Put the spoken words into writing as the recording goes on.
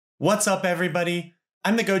What's up, everybody?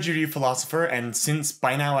 I'm the Goju-Ryu philosopher, and since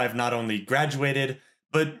by now I've not only graduated,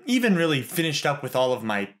 but even really finished up with all of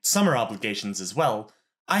my summer obligations as well,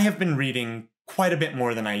 I have been reading quite a bit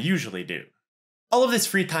more than I usually do. All of this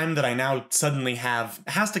free time that I now suddenly have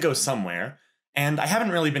has to go somewhere, and I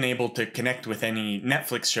haven't really been able to connect with any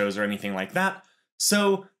Netflix shows or anything like that,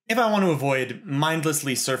 so if I want to avoid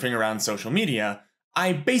mindlessly surfing around social media,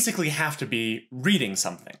 I basically have to be reading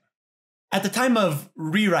something. At the time of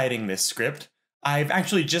rewriting this script, I've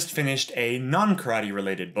actually just finished a non-karate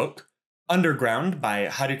related book, Underground by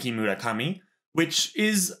Haruki Murakami, which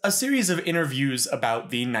is a series of interviews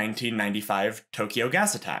about the 1995 Tokyo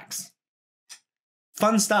gas attacks.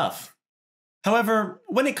 Fun stuff. However,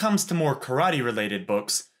 when it comes to more karate related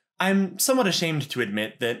books, I'm somewhat ashamed to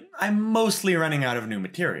admit that I'm mostly running out of new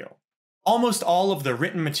material. Almost all of the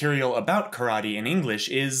written material about karate in English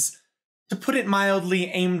is, to put it mildly,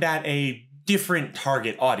 aimed at a different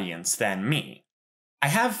target audience than me. I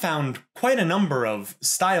have found quite a number of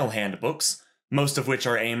style handbooks, most of which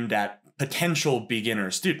are aimed at potential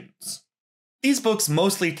beginner students. These books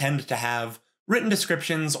mostly tend to have written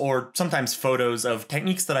descriptions or sometimes photos of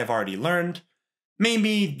techniques that I've already learned,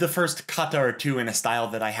 maybe the first kata or two in a style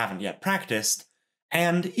that I haven't yet practiced,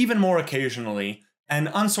 and even more occasionally, an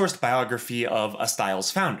unsourced biography of a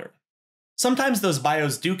style's founder. Sometimes those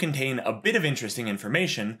bios do contain a bit of interesting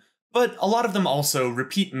information, but a lot of them also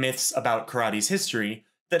repeat myths about karate's history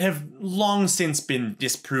that have long since been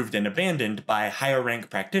disproved and abandoned by higher rank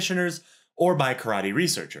practitioners or by karate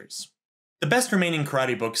researchers. The best remaining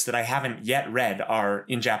karate books that I haven't yet read are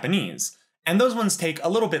in Japanese, and those ones take a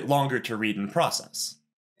little bit longer to read and process.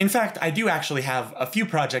 In fact, I do actually have a few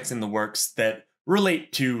projects in the works that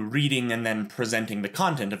relate to reading and then presenting the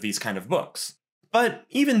content of these kind of books. But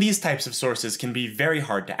even these types of sources can be very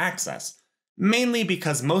hard to access, mainly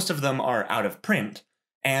because most of them are out of print,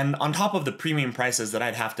 and on top of the premium prices that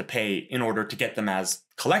I'd have to pay in order to get them as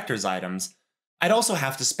collector's items, I'd also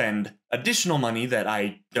have to spend additional money that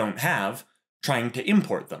I don't have trying to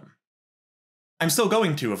import them. I'm still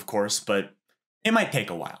going to, of course, but it might take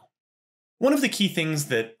a while. One of the key things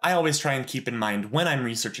that I always try and keep in mind when I'm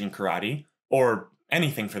researching karate, or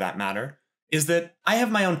anything for that matter, is that I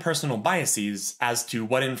have my own personal biases as to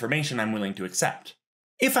what information I'm willing to accept.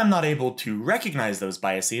 If I'm not able to recognize those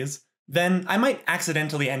biases, then I might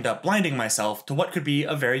accidentally end up blinding myself to what could be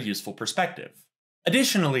a very useful perspective.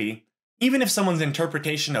 Additionally, even if someone's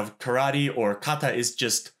interpretation of karate or kata is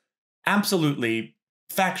just absolutely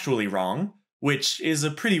factually wrong, which is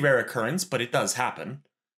a pretty rare occurrence, but it does happen,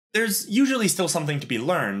 there's usually still something to be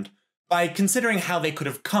learned by considering how they could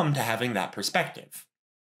have come to having that perspective.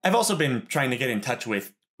 I've also been trying to get in touch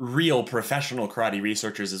with real professional karate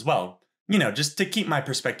researchers as well, just to keep my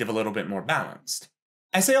perspective a little bit more balanced.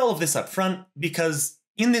 I say all of this up front because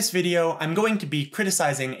in this video, I'm going to be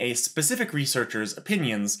criticizing a specific researcher's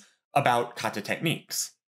opinions about kata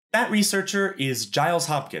techniques. That researcher is Giles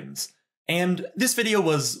Hopkins, and this video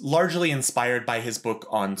was largely inspired by his book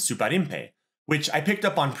on Suparimpe, which I picked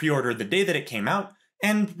up on pre-order the day that it came out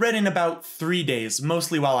and read in about 3 days,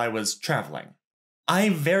 mostly while I was traveling. I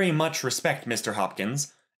very much respect Mr.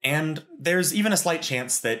 Hopkins, and there's even a slight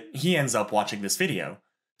chance that he ends up watching this video,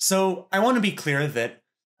 so I want to be clear that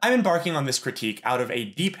I'm embarking on this critique out of a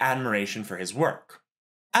deep admiration for his work.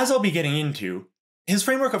 As I'll be getting into, his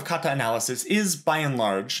framework of kata analysis is, by and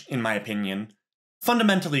large, in my opinion,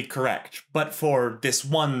 fundamentally correct, but for this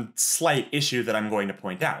one slight issue that I'm going to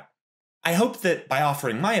point out. I hope that by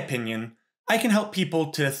offering my opinion, I can help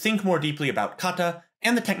people to think more deeply about kata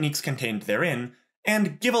and the techniques contained therein,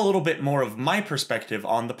 and give a little bit more of my perspective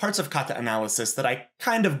on the parts of kata analysis that I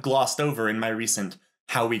kind of glossed over in my recent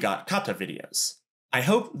How We Got Kata videos. I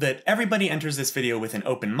hope that everybody enters this video with an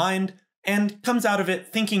open mind, and comes out of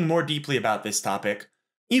it thinking more deeply about this topic,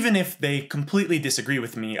 even if they completely disagree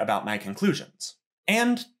with me about my conclusions.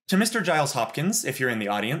 And to Mr. Giles Hopkins, if you're in the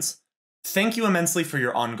audience, thank you immensely for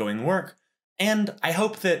your ongoing work, and I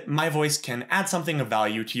hope that my voice can add something of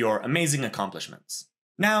value to your amazing accomplishments.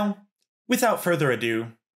 Now, without further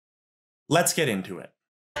ado, let's get into it.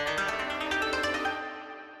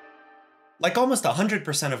 Like almost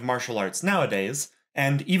 100% of martial arts nowadays,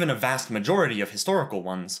 and even a vast majority of historical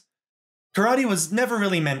ones, karate was never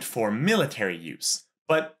really meant for military use,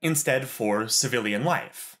 but instead for civilian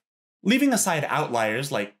life. Leaving aside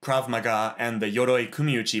outliers like Krav Maga and the Yoroi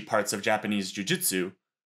Kumiuchi parts of Japanese Jiu-Jitsu,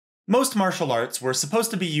 most martial arts were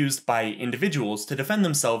supposed to be used by individuals to defend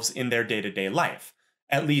themselves in their day-to-day life,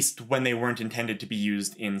 at least when they weren't intended to be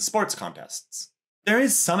used in sports contests. There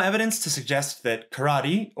is some evidence to suggest that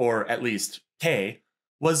karate, or at least kei,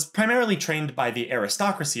 was primarily trained by the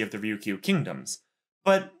aristocracy of the Ryukyu kingdoms,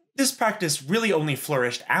 but this practice really only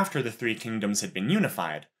flourished after the three kingdoms had been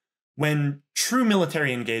unified, when true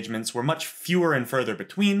military engagements were much fewer and further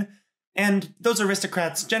between, and those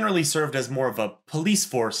aristocrats generally served as more of a police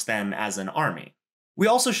force than as an army. We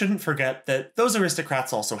also shouldn't forget that those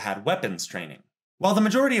aristocrats also had weapons training. While the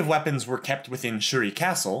majority of weapons were kept within Shuri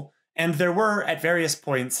Castle, and there were, at various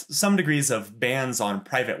points, some degrees of bans on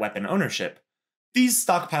private weapon ownership, these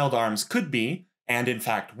stockpiled arms could be, and in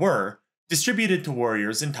fact were, distributed to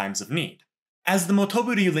warriors in times of need. As the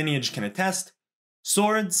Motoburi lineage can attest,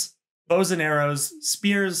 swords, bows and arrows,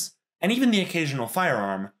 spears, and even the occasional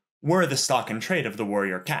firearm were the stock and trade of the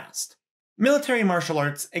warrior caste. Military martial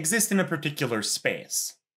arts exist in a particular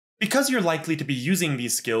space. Because you're likely to be using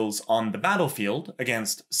these skills on the battlefield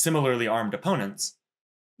against similarly armed opponents,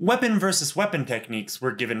 weapon versus weapon techniques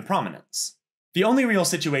were given prominence. The only real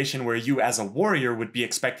situation where you as a warrior would be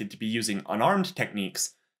expected to be using unarmed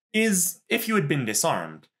techniques is if you had been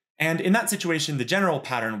disarmed, and in that situation the general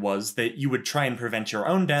pattern was that you would try and prevent your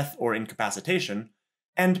own death or incapacitation,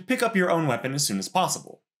 and pick up your own weapon as soon as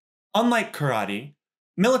possible. Unlike karate,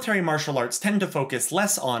 military martial arts tend to focus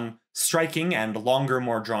less on striking and longer,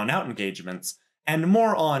 more drawn-out engagements, and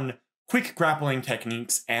more on quick grappling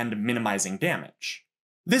techniques and minimizing damage.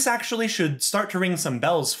 This actually should start to ring some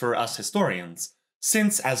bells for us historians,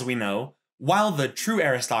 since, as we know, while the true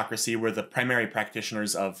aristocracy were the primary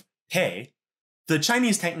practitioners of Te, the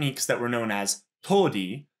Chinese techniques that were known as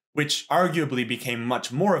Todi, which arguably became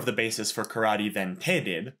much more of the basis for karate than Te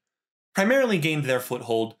did, primarily gained their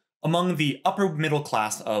foothold among the upper middle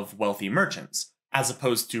class of wealthy merchants, as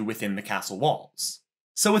opposed to within the castle walls.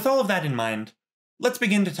 So with all of that in mind, let's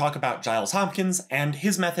begin to talk about Giles Hopkins and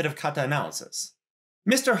his method of kata analysis.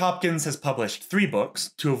 Mr. Hopkins has published 3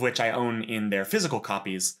 books, 2 of which I own in their physical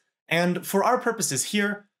copies, and for our purposes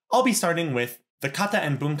here, I'll be starting with The Kata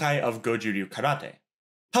and Bunkai of Goju-Ryu Karate.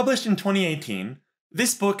 Published in 2018,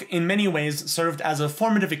 this book in many ways served as a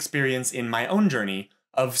formative experience in my own journey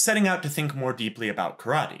of setting out to think more deeply about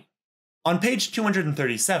karate. On page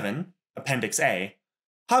 237, Appendix A,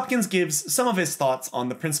 Hopkins gives some of his thoughts on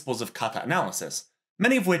the principles of kata analysis,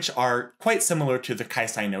 many of which are quite similar to the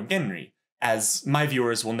Kaisai no Genri, as my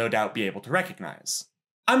viewers will no doubt be able to recognize.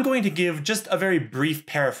 I'm going to give just a very brief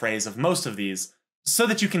paraphrase of most of these, so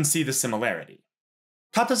that you can see the similarity.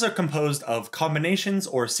 Katas are composed of combinations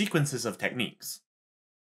or sequences of techniques.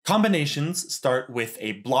 Combinations start with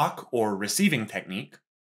a block or receiving technique.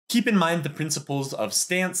 Keep in mind the principles of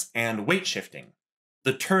stance and weight shifting.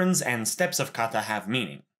 The turns and steps of kata have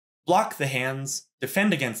meaning. Block the hands,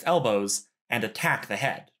 defend against elbows, and attack the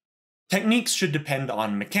head. Techniques should depend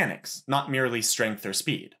on mechanics, not merely strength or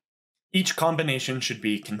speed. Each combination should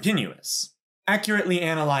be continuous. Accurately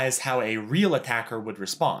analyze how a real attacker would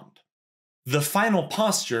respond. The final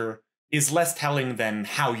posture is less telling than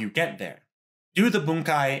how you get there. Do the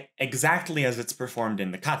bunkai exactly as it's performed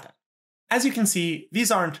in the kata. As you can see,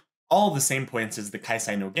 these aren't all the same points as the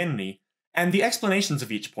Kaisai no Genri, and the explanations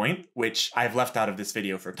of each point, which I've left out of this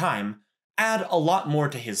video for time, add a lot more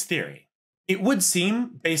to his theory. It would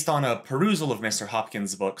seem, based on a perusal of Mr.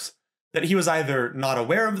 Hopkins' books, that he was either not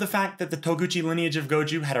aware of the fact that the Toguchi lineage of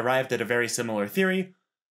Goju had arrived at a very similar theory,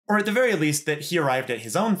 or at the very least that he arrived at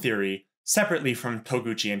his own theory separately from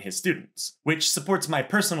Toguchi and his students, which supports my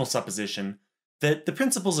personal supposition that the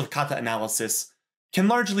principles of kata analysis can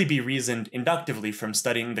largely be reasoned inductively from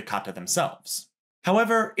studying the kata themselves.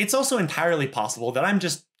 However, it's also entirely possible that I'm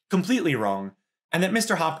just completely wrong, and that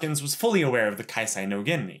Mr. Hopkins was fully aware of the Kaisai no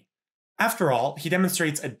Genri. After all, he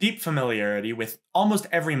demonstrates a deep familiarity with almost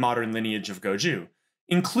every modern lineage of Goju,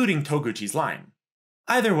 including Toguchi's line.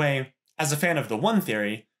 Either way, as a fan of the one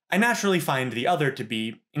theory, I naturally find the other to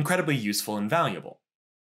be incredibly useful and valuable.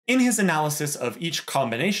 In his analysis of each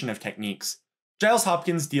combination of techniques, Giles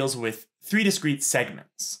Hopkins deals with 3 discrete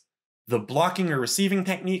segments: the blocking or receiving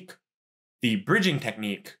technique, the bridging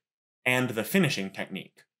technique, and the finishing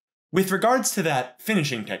technique. With regards to that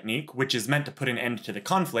finishing technique, which is meant to put an end to the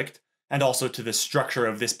conflict, and also to the structure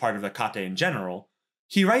of this part of the kata in general,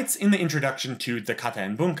 he writes in the introduction to the kata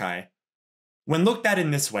and bunkai, "When looked at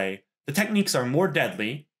in this way, the techniques are more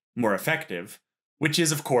deadly, more effective, which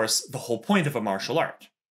is, of course, the whole point of a martial art."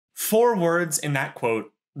 4 words in that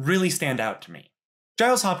quote really stand out to me.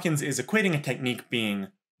 Giles Hopkins is equating a technique being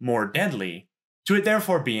more deadly to it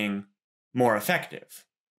therefore being more effective.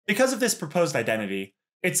 Because of this proposed identity,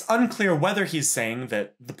 it's unclear whether he's saying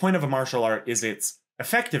that the point of a martial art is its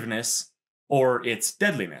effectiveness or its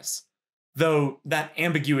deadliness, though that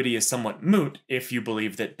ambiguity is somewhat moot if you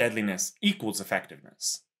believe that deadliness equals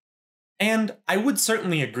effectiveness. And I would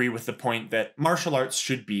certainly agree with the point that martial arts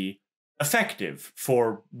should be effective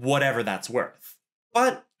for whatever that's worth.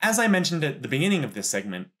 But as I mentioned at the beginning of this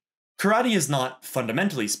segment, karate is not,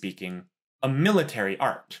 fundamentally speaking, a military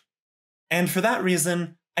art. And for that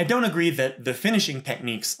reason, I don't agree that the finishing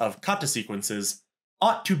techniques of kata sequences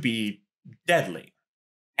ought to be deadly.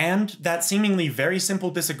 And that seemingly very simple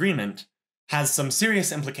disagreement has some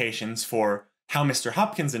serious implications for how Mr.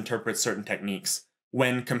 Hopkins interprets certain techniques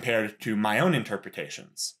when compared to my own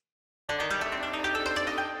interpretations.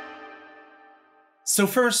 So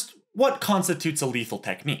first, what constitutes a lethal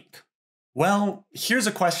technique? Well, here's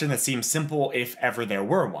a question that seems simple if ever there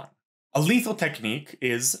were one. A lethal technique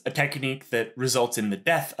is a technique that results in the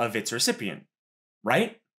death of its recipient,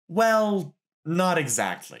 right? Well, not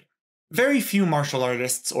exactly. Very few martial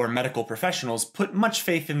artists or medical professionals put much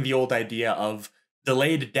faith in the old idea of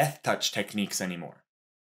delayed death touch techniques anymore.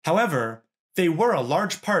 However, they were a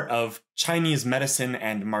large part of Chinese medicine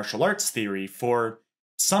and martial arts theory for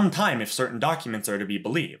some time if certain documents are to be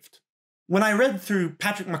believed. When I read through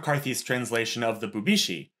Patrick McCarthy's translation of the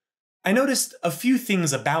Bubishi, I noticed a few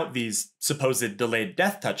things about these supposed delayed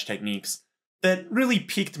death touch techniques that really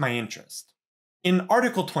piqued my interest. In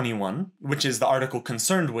Article 21, which is the article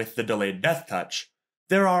concerned with the delayed death touch,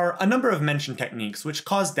 there are a number of mentioned techniques which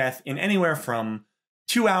cause death in anywhere from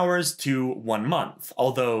 2 hours to 1 month,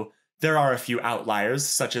 although there are a few outliers,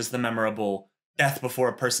 such as the memorable death before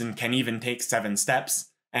a person can even take 7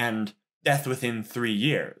 steps, and death within 3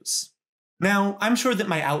 years. Now, I'm sure that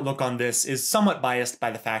my outlook on this is somewhat biased by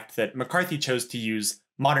the fact that McCarthy chose to use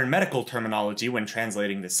modern medical terminology when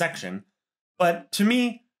translating this section, but to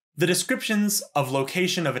me, the descriptions of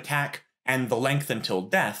location of attack and the length until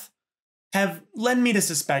death have led me to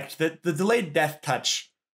suspect that the delayed death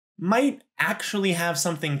touch might actually have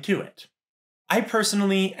something to it. I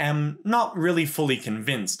personally am not really fully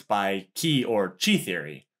convinced by ki or chi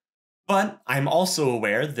theory, but I'm also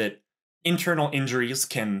aware that internal injuries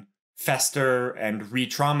can fester and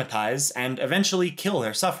re-traumatize and eventually kill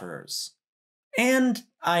their sufferers. And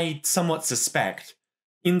I somewhat suspect,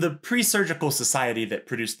 in the pre-surgical society that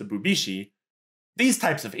produced the Bubishi, these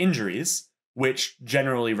types of injuries, which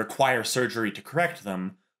generally require surgery to correct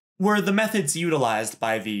them, were the methods utilized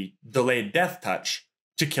by the delayed death touch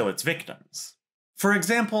to kill its victims. For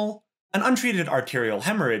example, an untreated arterial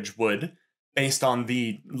hemorrhage would, based on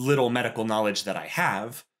the little medical knowledge that I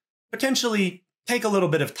have, potentially take a little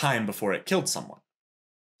bit of time before it killed someone.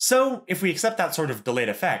 So, if we accept that sort of delayed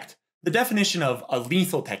effect, the definition of a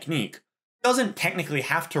lethal technique doesn't technically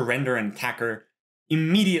have to render an attacker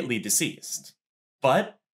immediately deceased.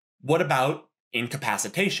 But what about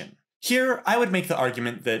incapacitation? Here, I would make the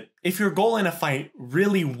argument that if your goal in a fight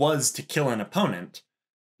really was to kill an opponent,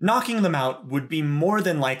 knocking them out would be more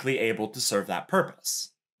than likely able to serve that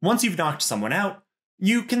purpose. Once you've knocked someone out,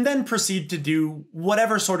 you can then proceed to do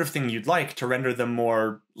whatever sort of thing you'd like to render them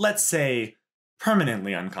more, let's say,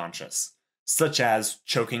 permanently unconscious, such as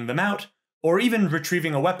choking them out, or even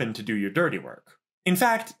retrieving a weapon to do your dirty work. In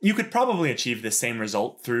fact, you could probably achieve this same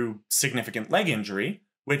result through significant leg injury,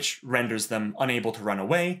 which renders them unable to run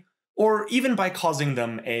away, or even by causing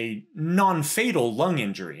them a non-fatal lung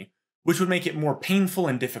injury, which would make it more painful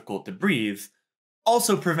and difficult to breathe,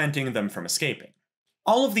 also preventing them from escaping.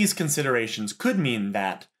 All of these considerations could mean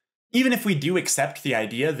that, even if we do accept the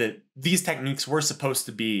idea that these techniques were supposed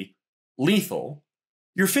to be lethal,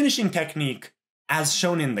 your finishing technique, as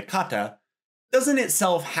shown in the kata, doesn't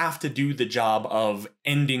itself have to do the job of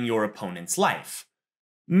ending your opponent's life,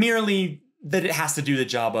 merely that it has to do the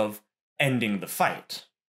job of ending the fight.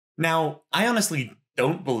 Now, I honestly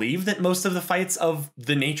don't believe that most of the fights of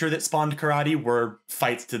the nature that spawned karate were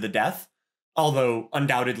fights to the death, although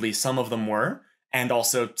undoubtedly some of them were, and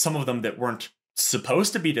also some of them that weren't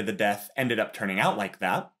supposed to be to the death ended up turning out like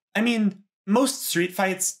that. I mean, most street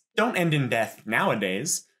fights don't end in death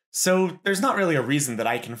nowadays, so there's not really a reason that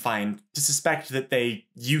I can find to suspect that they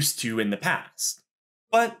used to in the past.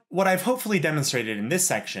 But what I've hopefully demonstrated in this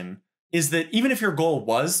section is that even if your goal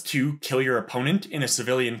was to kill your opponent in a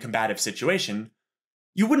civilian combative situation,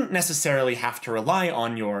 you wouldn't necessarily have to rely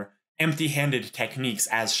on your empty-handed techniques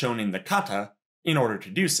as shown in the kata in order to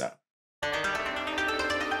do so.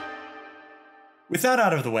 With that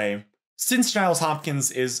out of the way, since Giles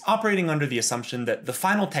Hopkins is operating under the assumption that the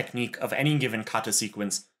final technique of any given kata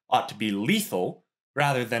sequence ought to be lethal,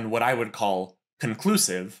 rather than what I would call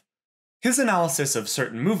conclusive, his analysis of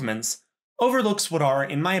certain movements overlooks what are,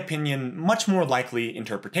 in my opinion, much more likely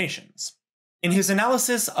interpretations. In his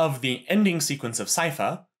analysis of the ending sequence of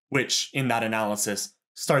Saifa, which, in that analysis,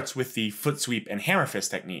 starts with the foot sweep and hammer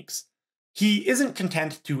fist techniques, he isn't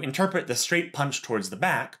content to interpret the straight punch towards the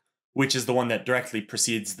back, which is the one that directly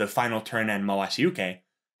precedes the final turn and mawashi uke,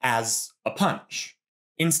 as a punch.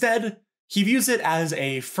 Instead, He views it as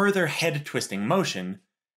a further head-twisting motion,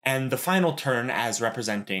 and the final turn as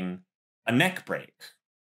representing a neck break.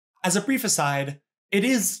 As a brief aside, it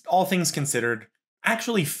is, all things considered,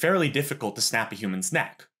 actually fairly difficult to snap a human's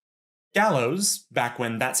neck. Gallows, back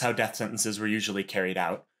when that's how death sentences were usually carried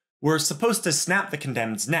out, were supposed to snap the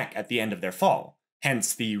condemned's neck at the end of their fall,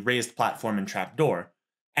 hence the raised platform and trapdoor,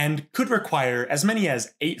 and could require as many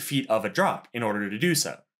as 8 feet of a drop in order to do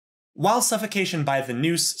so. While suffocation by the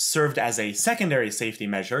noose served as a secondary safety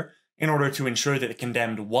measure in order to ensure that the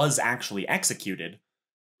condemned was actually executed,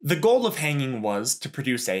 the goal of hanging was to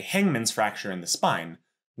produce a hangman's fracture in the spine,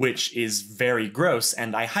 which is very gross,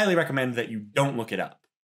 and I highly recommend that you don't look it up.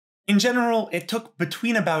 In general, it took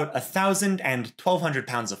between about 1,000 and 1,200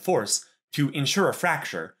 pounds of force to ensure a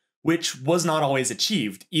fracture, which was not always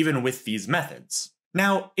achieved even with these methods.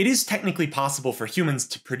 Now, it is technically possible for humans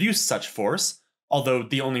to produce such force, although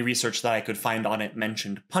the only research that I could find on it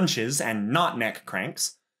mentioned punches and not neck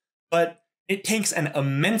cranks, but it takes an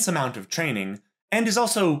immense amount of training and is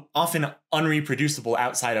also often unreproducible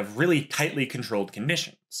outside of really tightly controlled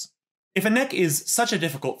conditions. If a neck is such a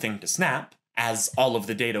difficult thing to snap, as all of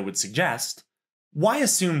the data would suggest, why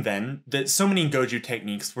assume then that so many Goju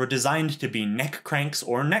techniques were designed to be neck cranks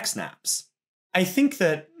or neck snaps? I think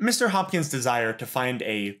that Mr. Hopkins' desire to find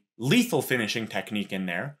a lethal finishing technique in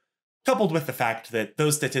there, coupled with the fact that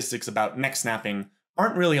those statistics about neck snapping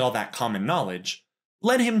aren't really all that common knowledge,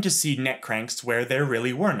 led him to see neck cranks where there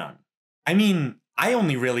really were none. I mean, I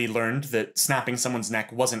only really learned that snapping someone's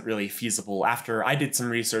neck wasn't really feasible after I did some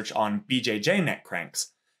research on BJJ neck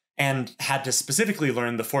cranks, and had to specifically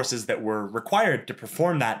learn the forces that were required to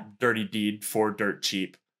perform that dirty deed for dirt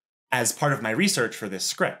cheap as part of my research for this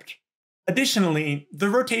script. Additionally, the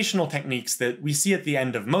rotational techniques that we see at the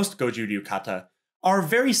end of most Goju-Ryu kata are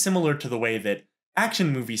very similar to the way that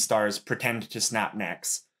action movie stars pretend to snap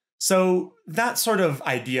necks, so that sort of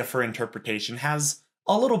idea for interpretation has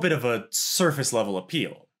a little bit of a surface level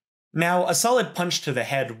appeal. Now, a solid punch to the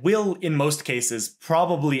head will, in most cases,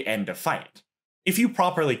 probably end a fight. If you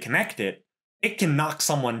properly connect it, it can knock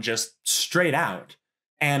someone just straight out,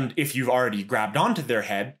 and if you've already grabbed onto their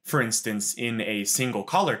head, for instance in a single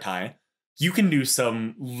collar tie, you can do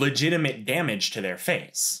some legitimate damage to their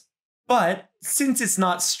face. But, since it's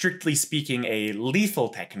not strictly speaking a lethal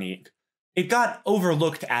technique, it got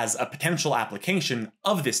overlooked as a potential application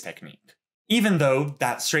of this technique, even though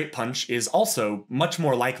that straight punch is also much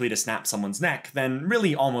more likely to snap someone's neck than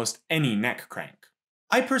really almost any neck crank.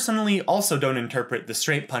 I personally also don't interpret the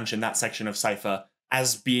straight punch in that section of Saifa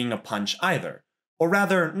as being a punch either, or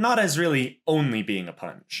rather, not as really only being a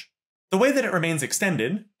punch. The way that it remains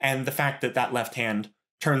extended, and the fact that that left hand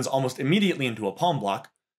turns almost immediately into a palm block,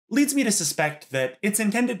 leads me to suspect that it's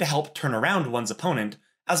intended to help turn around one's opponent,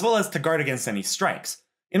 as well as to guard against any strikes,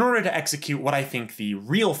 in order to execute what I think the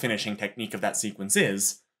real finishing technique of that sequence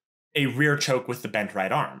is, a rear choke with the bent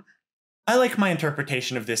right arm. I like my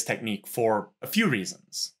interpretation of this technique for a few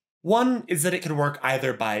reasons. One is that it can work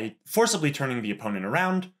either by forcibly turning the opponent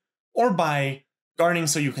around, or by guarding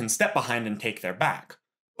so you can step behind and take their back,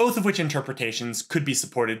 both of which interpretations could be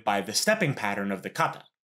supported by the stepping pattern of the kata.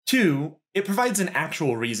 Two, it provides an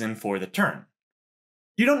actual reason for the turn.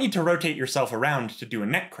 You don't need to rotate yourself around to do a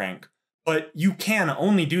neck crank, but you can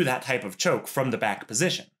only do that type of choke from the back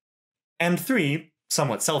position. And three,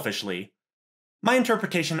 somewhat selfishly, my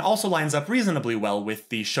interpretation also lines up reasonably well with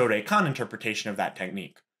the Shorei-kan interpretation of that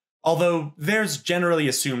technique, although theirs generally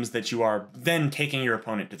assumes that you are then taking your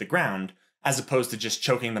opponent to the ground, as opposed to just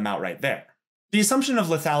choking them out right there. The assumption of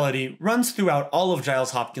lethality runs throughout all of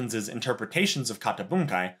Giles Hopkins' interpretations of kata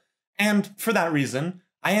bunkai, and for that reason,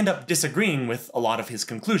 I end up disagreeing with a lot of his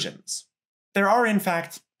conclusions. There are, in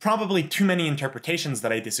fact, probably too many interpretations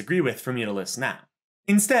that I disagree with for me to list now.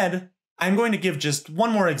 Instead, I'm going to give just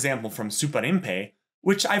one more example from Super Impei,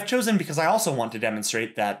 which I've chosen because I also want to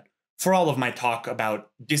demonstrate that, for all of my talk about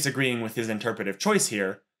disagreeing with his interpretive choice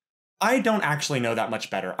here, I don't actually know that much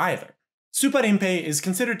better either. Super Impei is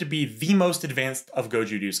considered to be the most advanced of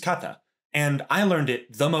Goju-Ryu's kata, and I learned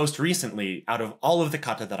it the most recently out of all of the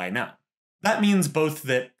kata that I know. That means both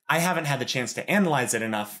that I haven't had the chance to analyze it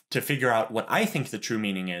enough to figure out what I think the true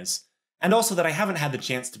meaning is, and also that I haven't had the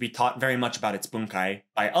chance to be taught very much about its bunkai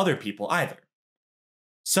by other people either.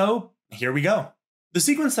 So, here we go. The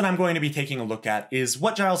sequence that I'm going to be taking a look at is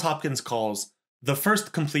what Giles Hopkins calls the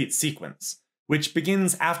first complete sequence, which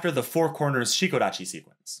begins after the Four Corners Shikodachi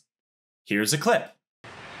sequence. Here's a clip.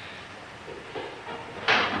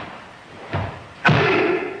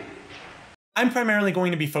 I'm primarily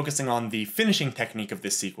going to be focusing on the finishing technique of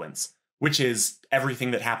this sequence, which is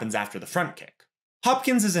everything that happens after the front kick.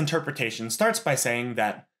 Hopkins' interpretation starts by saying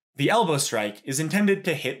that The elbow strike is intended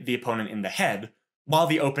to hit the opponent in the head, while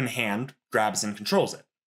the open hand grabs and controls it.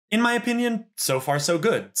 In my opinion, so far so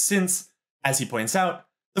good, since, as he points out,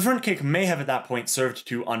 the front kick may have at that point served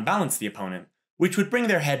to unbalance the opponent, which would bring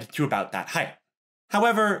their head to about that height.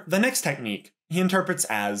 However, the next technique he interprets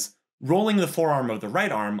as rolling the forearm of the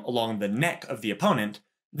right arm along the neck of the opponent,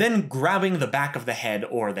 then grabbing the back of the head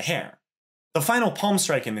or the hair. The final palm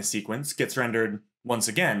strike in this sequence gets rendered, once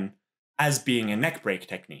again, as being a neck break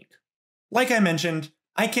technique. Like I mentioned,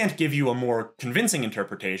 I can't give you a more convincing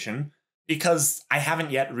interpretation because I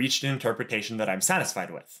haven't yet reached an interpretation that I'm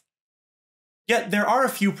satisfied with. Yet there are a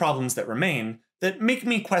few problems that remain that make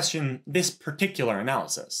me question this particular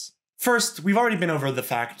analysis. First, we've already been over the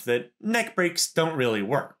fact that neck breaks don't really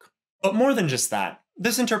work. But more than just that,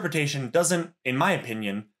 this interpretation doesn't, in my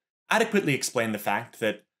opinion, adequately explain the fact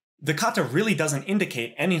that the kata really doesn't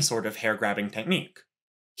indicate any sort of hair-grabbing technique.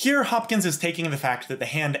 Here, Hopkins is taking the fact that the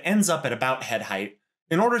hand ends up at about head height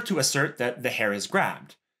in order to assert that the hair is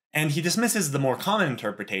grabbed, and he dismisses the more common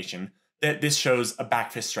interpretation that this shows a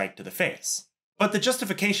back fist strike to the face. But the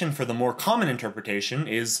justification for the more common interpretation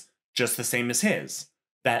is just the same as his,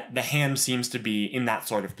 that the hand seems to be in that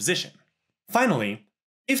sort of position. Finally,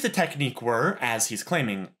 if the technique were, as he's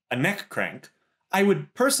claiming, a neck crank, I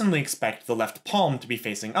would personally expect the left palm to be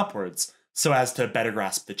facing upwards, so as to better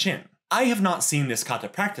grasp the chin. I have not seen this kata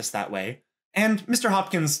practiced that way, and Mr.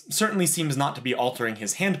 Hopkins certainly seems not to be altering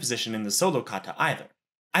his hand position in the solo kata either.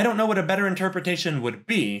 I don't know what a better interpretation would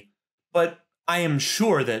be, but I am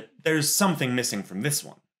sure that there's something missing from this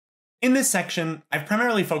one. In this section, I've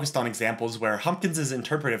primarily focused on examples where Hopkins'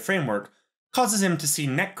 interpretive framework causes him to see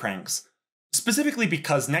neck cranks, specifically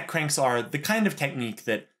because neck cranks are the kind of technique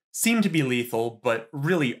that seem to be lethal but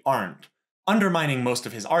really aren't, undermining most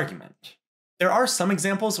of his argument. There are some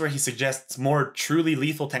examples where he suggests more truly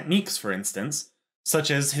lethal techniques, for instance,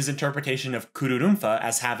 such as his interpretation of kururumfa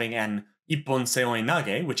as having an ippon seoi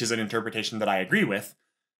nage, which is an interpretation that I agree with,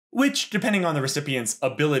 which, depending on the recipient's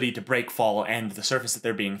ability to break fall and the surface that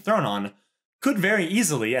they're being thrown on, could very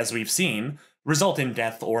easily, as we've seen, result in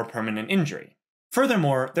death or permanent injury.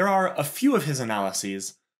 Furthermore, there are a few of his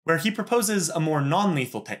analyses where he proposes a more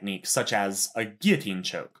non-lethal technique, such as a guillotine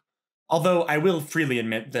choke, although I will freely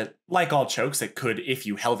admit that, like all chokes, it could, if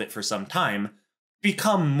you held it for some time,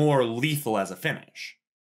 become more lethal as a finish.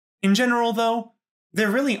 In general, though,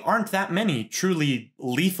 there really aren't that many truly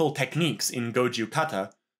lethal techniques in Goju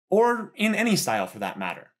kata, or in any style for that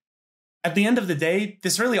matter. At the end of the day,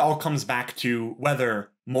 this really all comes back to whether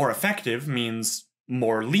more effective means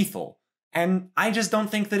more lethal, and I just don't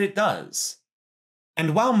think that it does.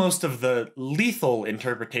 And while most of the lethal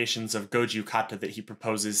interpretations of Goju kata that he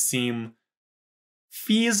proposes seem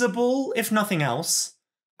feasible, if nothing else,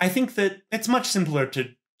 I think that it's much simpler to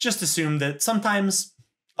just assume that sometimes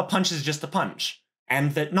a punch is just a punch,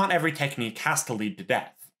 and that not every technique has to lead to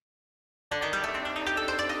death.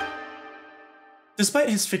 Despite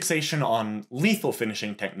his fixation on lethal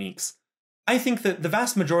finishing techniques, I think that the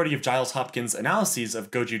vast majority of Giles Hopkins' analyses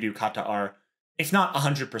of Goju-Ryu kata are, if not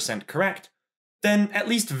 100% correct, then at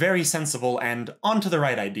least very sensible and onto the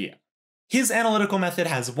right idea. His analytical method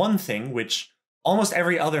has one thing which almost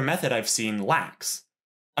every other method I've seen lacks: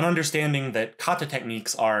 an understanding that kata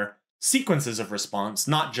techniques are sequences of response,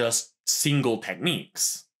 not just single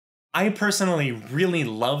techniques. I personally really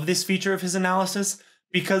love this feature of his analysis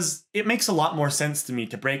because it makes a lot more sense to me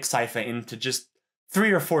to break Saifa into just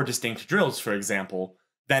 3 or 4 distinct drills, for example,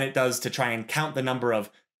 than it does to try and count the number of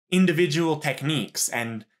individual techniques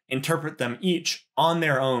and interpret them each on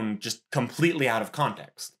their own, just completely out of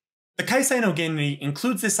context. The Kaisei no Genri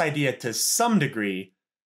includes this idea to some degree,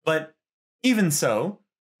 but even so,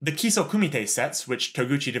 the Kiso Kumite sets, which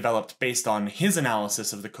Toguchi developed based on his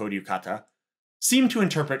analysis of the Koryu kata, seem to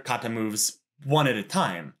interpret kata moves one at a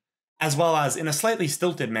time, as well as in a slightly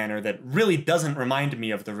stilted manner that really doesn't remind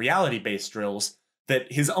me of the reality-based drills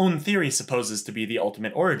that his own theory supposes to be the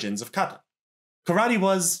ultimate origins of kata. Karate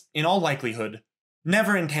was, in all likelihood,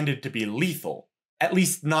 never intended to be lethal, at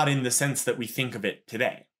least not in the sense that we think of it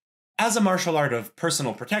today. As a martial art of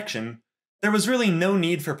personal protection, there was really no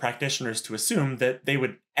need for practitioners to assume that they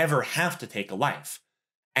would ever have to take a life,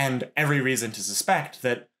 and every reason to suspect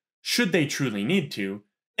that, should they truly need to,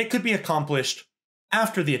 it could be accomplished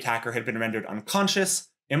after the attacker had been rendered unconscious,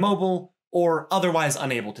 immobile, or otherwise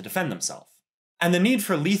unable to defend themselves. And the need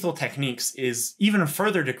for lethal techniques is even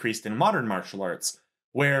further decreased in modern martial arts,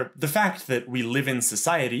 where the fact that we live in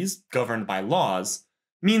societies governed by laws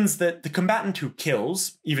means that the combatant who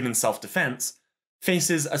kills, even in self-defense,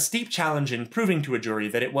 faces a steep challenge in proving to a jury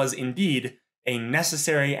that it was indeed a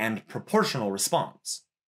necessary and proportional response.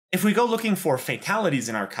 If we go looking for fatalities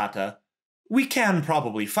in our kata, we can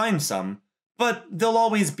probably find some, but they'll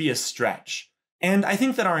always be a stretch. And I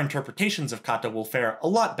think that our interpretations of kata will fare a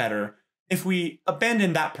lot better if we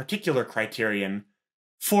abandon that particular criterion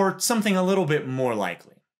for something a little bit more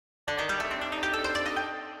likely.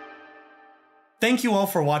 Thank you all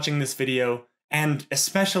for watching this video, and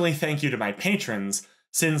especially thank you to my patrons,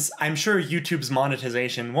 since I'm sure YouTube's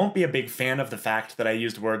monetization won't be a big fan of the fact that I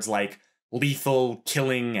used words like lethal,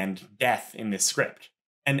 killing, and death in this script.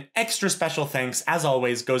 An extra special thanks, as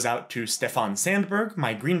always, goes out to Stefan Sandberg,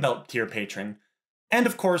 my Greenbelt tier patron, and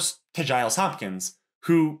of course, to Giles Hopkins,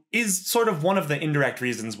 who is sort of one of the indirect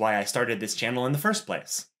reasons why I started this channel in the first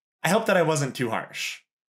place. I hope that I wasn't too harsh.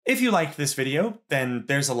 If you liked this video, then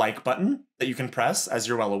there's a like button that you can press, as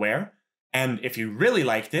you're well aware, and if you really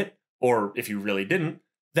liked it, or if you really didn't,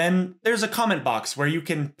 then there's a comment box where you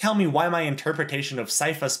can tell me why my interpretation of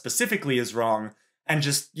Sypha specifically is wrong, and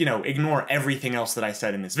just, ignore everything else that I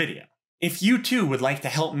said in this video. If you too would like to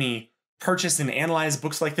help me purchase and analyze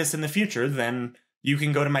books like this in the future, then you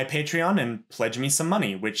can go to my Patreon and pledge me some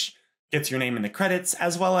money, which gets your name in the credits,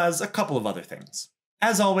 as well as a couple of other things.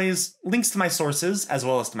 As always, links to my sources, as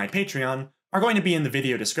well as to my Patreon, are going to be in the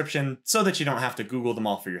video description so that you don't have to Google them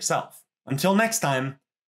all for yourself. Until next time,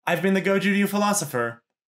 I've been the Goju-Ryu philosopher,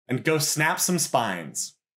 and go snap some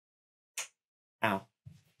spines. Ow.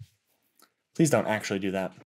 Please don't actually do that.